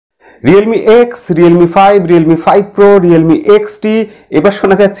Realme X, Realme 5, Realme 5 Pro, Realme XT এবার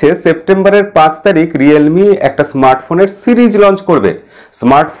শোনা যাচ্ছে সেপ্টেম্বরের 5 তারিখ Realme একটা স্মার্টফোনের সিরিজ লঞ্চ করবে।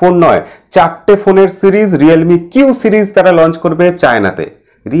 স্মার্টফোন নয়, 4টে ফোনের সিরিজ Realme Q সিরিজ তারা লঞ্চ করবে চায়নাতে।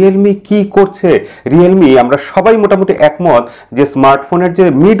 Realme কি করছে? Realme আমরা সবাই মোটামুটি একমত যে স্মার্টফোনের যে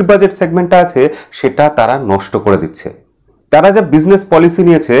মিড বাজেট সেগমেন্টটা আছে সেটা তারা নষ্ট করে দিচ্ছে। তারা যে বিজনেস পলিসি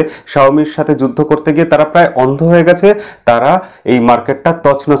নিয়েছে শাওমির সাথে যুদ্ধ করতে গিয়ে তারা প্রায় অন্ধ হয়ে গেছে। তারা এই মার্কেটটা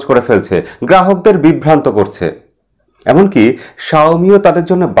তছনছ করে ফেলছে, গ্রাহকদের বিভ্রান্ত করছে। এমনকি শাওমিও তাদের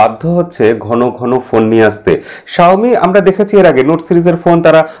জন্য বাধ্য হচ্ছে ঘন ঘন ফোন নিয়ে আসতে। শাওমি আমরা দেখেছি এর আগে নোট সিরিজের ফোন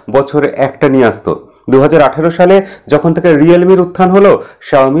তারা বছরে একটা নিয়ে আসতো। 2018 সালে যখন থেকে রিয়েলমির উত্থান হলো,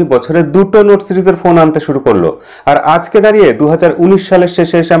 শাওমি বছরে 2টো নোট সিরিজের ফোন আনতে শুরু করলো। আর আজকে দাঁড়িয়ে 2019 সালের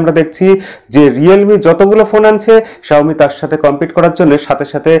শেষে এসে আমরা দেখছি যে রিয়েলমি যতগুলো ফোন আনছে, শাওমি তার সাথে কম্পিট করার জন্য সাথে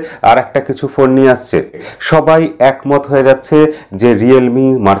সাথে আর একটা কিছু ফোন নিয়ে আসছে। সবাই একমত হয়ে যাচ্ছে যে রিয়েলমি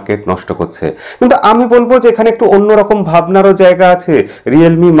মার্কেট নষ্ট করছে। কিন্তু আমি বলবো যে এখানে একটু অন্যরকম ভাবনারও জায়গা আছে।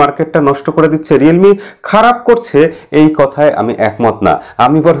 রিয়েলমি মার্কেটটা নষ্ট করে দিচ্ছে, রিয়েলমি খারাপ করছে, এই কথায় আমি একমত না।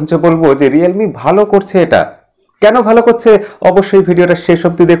 আমি বরঞ্চ বলবো যে রিয়েলমি ভালো করছে। এটা কেন ভালো করছে অবশ্যই ভিডিওটা শেষ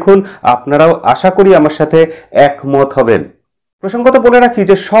অবধি দেখুন, আপনারাও আশা করি আমার সাথে একমত হবেন। প্রসঙ্গত বলে রাখি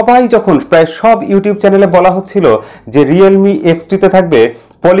যে সবাই যখন প্রায় সব ইউটিউব চ্যানেলে বলা হচ্ছিল যে রিয়েলমি এক্সটিতে থাকবে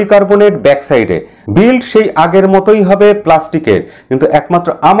পলিকার্বনেট ব্যাক সাইডে, বিল্ড সেই আগের মতোই হবে প্লাস্টিকের, কিন্তু একমাত্র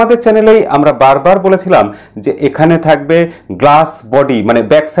আমাদের চ্যানেলেই আমরা বারবার বলেছিলাম যে এখানে থাকবে গ্লাস বডি, মানে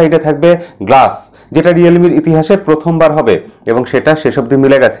ব্যাক সাইডে থাকবে গ্লাস, যেটা রিয়েলমির ইতিহাসে প্রথমবার হবে এবং সেটা শেষ অবধি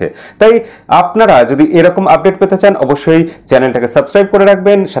মিলে গেছে। তাই আপনারা যদি এরকম আপডেট পেতে চান অবশ্যই চ্যানেলটাকে সাবস্ক্রাইব করে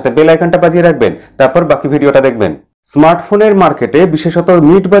রাখবেন, সাথে বেল আইকনটা বাজিয়ে রাখবেন, তারপর বাকি ভিডিওটা দেখবেন। স্মার্টফোনের মার্কেটে, বিশেষত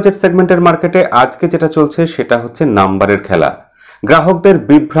মিড বাজেট সেগমেন্টের মার্কেটে আজকে যেটা চলছে সেটা হচ্ছে নাম্বারের খেলা। গ্রাহকদের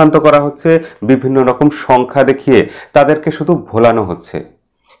বিভ্রান্ত করা হচ্ছে বিভিন্ন রকম সংখ্যা দেখিয়ে, তাদেরকে শুধু ভোলানো হচ্ছে।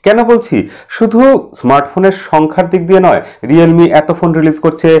 কেন বলছি? শুধু স্মার্টফোনের সংখ্যার দিক দিয়ে নয়, রিয়েলমি এত ফোন রিলিজ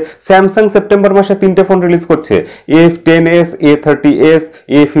করছে, স্যামসাং সেপ্টেম্বর মাসে 3টে ফোন রিলিজ করছে, A10s, A30s,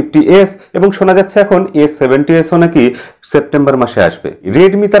 A50s এবং শোনা যাচ্ছে এখন A70sও নাকি সেপ্টেম্বর মাসে আসবে।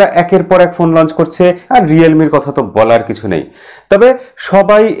 রেডমি তারা একের পর এক ফোন লঞ্চ করছে, আর রিয়েলমির কথা তো বলার কিছু নেই। তবে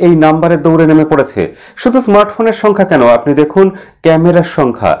সবাই এই নাম্বারের দৌড়ে নেমে পড়েছে। শুধু স্মার্টফোনের সংখ্যা কেন, আপনি দেখুন ক্যামেরার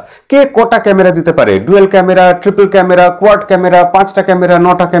সংখ্যা। কে কটা ক্যামেরা দিতে পারে? Dual camera, triple camera, quad camera, 5টা ক্যামেরা,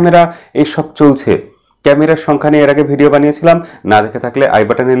 9টা ক্যামেরা, এইসব চলছে। ক্যামেরার সংখ্যা নিয়ে এর আগে ভিডিও বানিয়েছিলাম, না দেখে থাকলে আই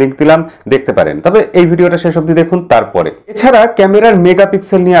বাটনে লিংক দিলাম, দেখতে পারেন। তবে এই ভিডিওটা শেষ অবধি দেখুন তারপরে। এছাড়া ক্যামেরার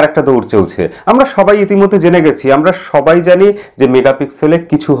মেগাপিক্সেল নিয়ে আরেকটা দৌড় চলছে। আমরা সবাই ইতিমধ্যে জেনে গেছি, আমরা সবাই জানি যে মেগাপিক্সেলে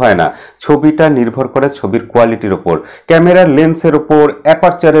কিছু হয় না। ছবিটা নির্ভর করে ছবির কোয়ালিটির ওপর, ক্যামেরার লেন্সের ওপর,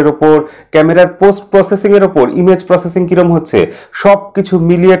 অ্যাপারচারের ওপর, ক্যামেরার পোস্ট প্রসেসিং এর ওপর, ইমেজ প্রসেসিং কিরম হচ্ছে, সব কিছু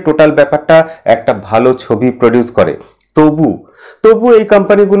মিলিয়ে টোটাল ব্যাপারটা একটা ভালো ছবি প্রডিউস করে। তবু এই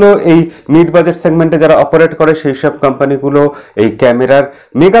কোম্পানিগুলো, এই মিড বাজেট সেগমেন্টে যারা অপারেট করে সেই সব কোম্পানিগুলো এই ক্যামেরার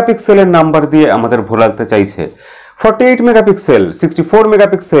মেগাপিক্সেলের নাম্বার দিয়ে আমাদের ভোলাতে চাইছে। 48 মেগাপিক্সেল, 64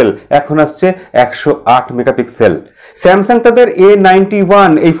 মেগাপিক্সেল, এখন আসছে 108 মেগাপিক্সেল। স্যামসাং তাদের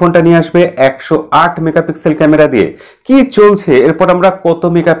A91 এই ফোনটা নিয়ে আসবে 108 মেগাপিক্সেল ক্যামেরা দিয়ে। কি চলছে? এরপর আমরা কত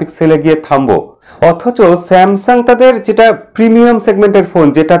মেগাপিক্সেলে গিয়ে থামবো? অথচ স্যামসাং তাদের যেটা প্রিমিয়াম সেগমেন্টের ফোন,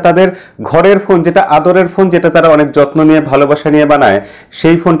 যেটা তাদের ঘরের ফোন, যেটা আদরের ফোন, যেটা তারা অনেক যত্ন নিয়ে ভালোবাসা নিয়ে বানায়,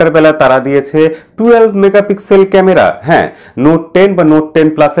 সেই ফোনটার বেলা তারা দিয়েছে 12 মেগাপিক্সেল ক্যামেরা। হ্যাঁ, নোট 10 বা নোট 10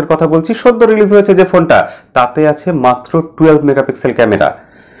 প্লাসের কথা বলছি, সদ্য রিলিজ হয়েছে যে ফোনটা, তাতে আছে মাত্র 12 মেগাপিক্সেল ক্যামেরা।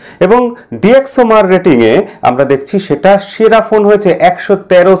 এবং ডিএক্সওমার রেটিং এ আমরা দেখছি সেটা সেরা ফোন হয়েছে,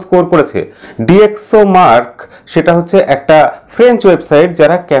 113 স্কোর করেছে। ডিএক্সওমার্ক সেটা হচ্ছে একটা ফ্রেঞ্চ ওয়েবসাইট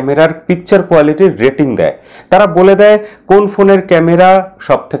যারা ক্যামেরার পিকচার কোয়ালিটির রেটিং দেয়। তারা বলে দেয় কোন ফোনের ক্যামেরা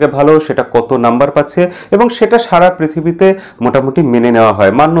সব থেকে ভালো, সেটা কত নাম্বার পাচ্ছে, এবং সেটা সারা পৃথিবীতে মোটামুটি মেনে নেওয়া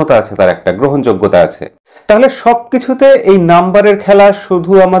হয়, মান্যতা আছে, তার একটা গ্রহণযোগ্যতা আছে। তাহলে সবকিছুতে এই নাম্বারের খেলা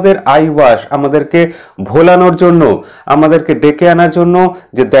শুধু আমাদের আই ওয়াশ, আমাদেরকে ভোলানোর জন্য, আমাদেরকে ডেকে আনার জন্য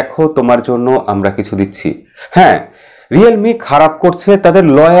যে দেখো তোমার জন্য আমরা কিছু দিচ্ছি। হ্যাঁ, রিয়েলমি খারাপ করছে তাদের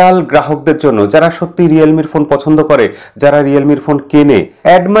লয়াল গ্রাহকদের জন্য, যারা সত্যি রিয়েলমির ফোন পছন্দ করে, যারা রিয়েলমির ফোন কেনে,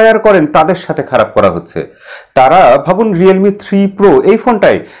 অ্যাডমায়ার করেন, তাদের সাথে খারাপ করা হচ্ছে। তারা ভাবুন রিয়েলমি 3 প্রো এই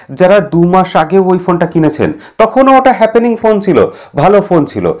ফোনটাই, যারা 2 মাস আগে ওই ফোনটা কিনেছেন, তখনও ওটা হ্যাপেনিং ফোন ছিল, ভালো ফোন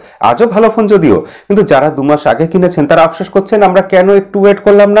ছিল, আজও ভালো ফোন যদিও, কিন্তু যারা 2 মাস আগে কিনেছেন তারা আফসোস করছেন আমরা কেন একটু ওয়েট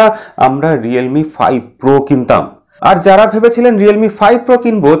করলাম না, আমরা রিয়েলমি 5 প্রো কিনতাম। আর যারা ভেবেছিলেন রিয়েলমি 5 প্রো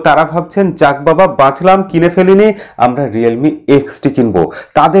কিনবো, তারা ভাবছেন যাক বাবা বাঁচলাম, কিনে ফেলিনি, আমরা রিয়েলমি এক্সটি কিনবো।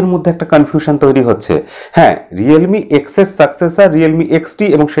 তাদের মধ্যে একটা কনফিউশন তৈরি হচ্ছে। হ্যাঁ, রিয়েলমি এক্স এর সাকসেসর রিয়েলমি এক্সটি,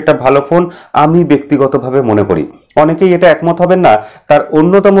 এবং সেটা ভালো ফোন আমি ব্যক্তিগতভাবে মনে করি। অনেকেই এটা একমত হবেন না, তার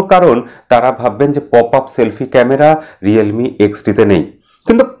অন্যতম কারণ তারা ভাববেন যে pop up selfie camera Realme এক্সটিতে নেই।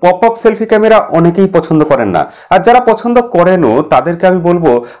 কিন্তু পপ আপ সেলফি ক্যামেরা অনেকেই পছন্দ করেন না, আর যারা পছন্দ করেনও তাদেরকে আমি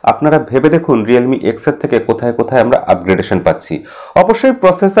বলবো আপনারা ভেবে দেখুন রিয়েলমি এক্স এর থেকে কোথায় কোথায় আমরা আপগ্রেডেশন পাচ্ছি। অবশ্যই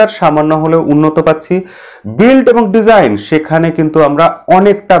প্রসেসর সামান্য হলেও উন্নত পাচ্ছি, বিল্ড এবং ডিজাইন সেখানে কিন্তু আমরা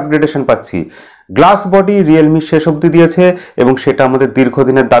অনেকটা আপগ্রেডেশন পাচ্ছি। গ্লাস বডি রিয়েলমি শেষ অবধি দিয়েছে এবং সেটা আমাদের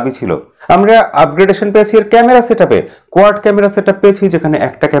দীর্ঘদিনের দাবি ছিল। আমরা আপগ্রেডেশন পেয়েছি এর ক্যামেরা সেটআপে, কোয়াড ক্যামেরা সেটআপ পেয়েছি যেখানে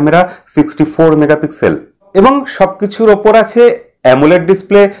একটা ক্যামেরা 64 মেগাপিক্সেল, এবং সবকিছুর ওপর আছে অ্যামোলেড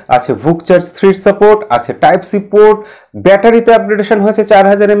ডিসপ্লে, আছে ভুক চার্জ 3 সাপোর্ট, আছে টাইপ সি পোর্ট, ব্যাটারিতে আপগ্রেডেশন হয়েছে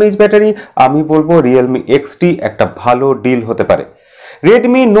 4000 mAh ব্যাটারি। আমি বলবো রিয়েলমি এক্সটি একটা ভালো ডিল হতে পারে।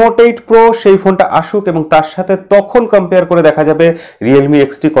 রেডমি নোট 8 প্রো সেই ফোনটা আসুক এবং তার সাথে তখন কম্পেয়ার করে দেখা যাবে রিয়েলমি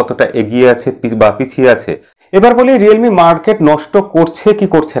এক্সটি কতটা এগিয়ে আছে বা পিছিয়ে আছে। এবার বলি রিয়েলমি মার্কেট নষ্ট করছে কি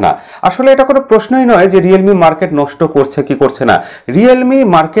করছে না। আসলে এটা কোনো প্রশ্নই নয় যে রিয়েলমি মার্কেট নষ্ট করছে কি করছে না। রিয়েলমি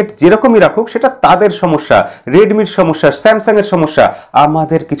মার্কেট যেরকমই রাখুক সেটা তাদের সমস্যা, রেডমির সমস্যা, স্যামসাং এর সমস্যা,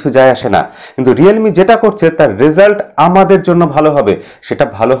 আমাদের কিছু যায় আসে না। কিন্তু রিয়েলমি যেটা করছে তার রেজাল্ট আমাদের জন্য ভালো হবে। সেটা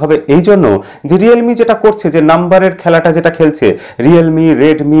ভালো হবে এই জন্য যে রিয়েলমি যেটা করছে, যে নাম্বারের খেলাটা যেটা খেলছে, রিয়েলমি,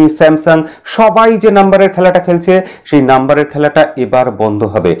 রেডমি, স্যামসাং সবাই যে নাম্বারের খেলাটা খেলছে, সেই নাম্বারের খেলাটা এবার বন্ধ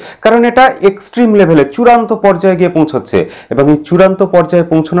হবে। কারণ এটা এক্সট্রিম লেভেলে চূড়ান্ত পর্যায়ে গিয়ে পৌঁছচ্ছে এবং এই চূড়ান্ত পর্যায়ে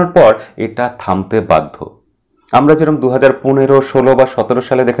পৌঁছানোর পর এটা থামতে বাধ্য। আমরা যেরকম 2015, 16 বা 17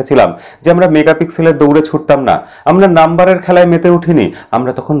 সালে দেখেছিলাম যে আমরা মেগাপিক্সেলের দৌড়ে ছুটতাম না, আমরা নাম্বারের খেলায় মেতে উঠিনি,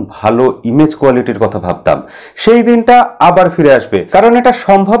 আমরা তখন ভালো ইমেজ কোয়ালিটির কথা ভাবতাম। সেই দিনটা আবার ফিরে আসবে, কারণ এটা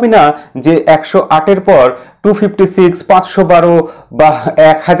সম্ভবই না যে 108-এর পর 256, 512 বা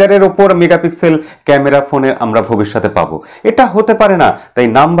 1000-এর ওপর মেগাপিক্সেল ক্যামেরা ফোনে আমরা ভবিষ্যতে পাবো। এটা হতে পারে না। তাই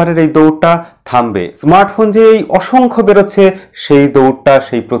নাম্বারের এই দৌড়টা থামবে। স্মার্টফোন যে এই অসংখ্য বেরোচ্ছে, সেই দৌড়টা,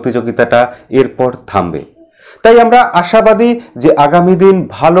 সেই প্রতিযোগিতাটা এরপর থামবে। তাই আমরা আশাবাদী যে আগামী দিন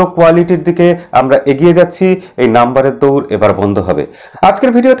ভালো কোয়ালিটির দিকে আমরা এগিয়ে যাচ্ছি, এই নাম্বারের দৌড় এবার বন্ধ হবে।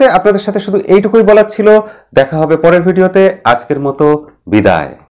 আজকের ভিডিওতে আপনাদের সাথে শুধু এইটুকুই বলার ছিল। দেখা হবে পরের ভিডিওতে। আজকের মতো বিদায়।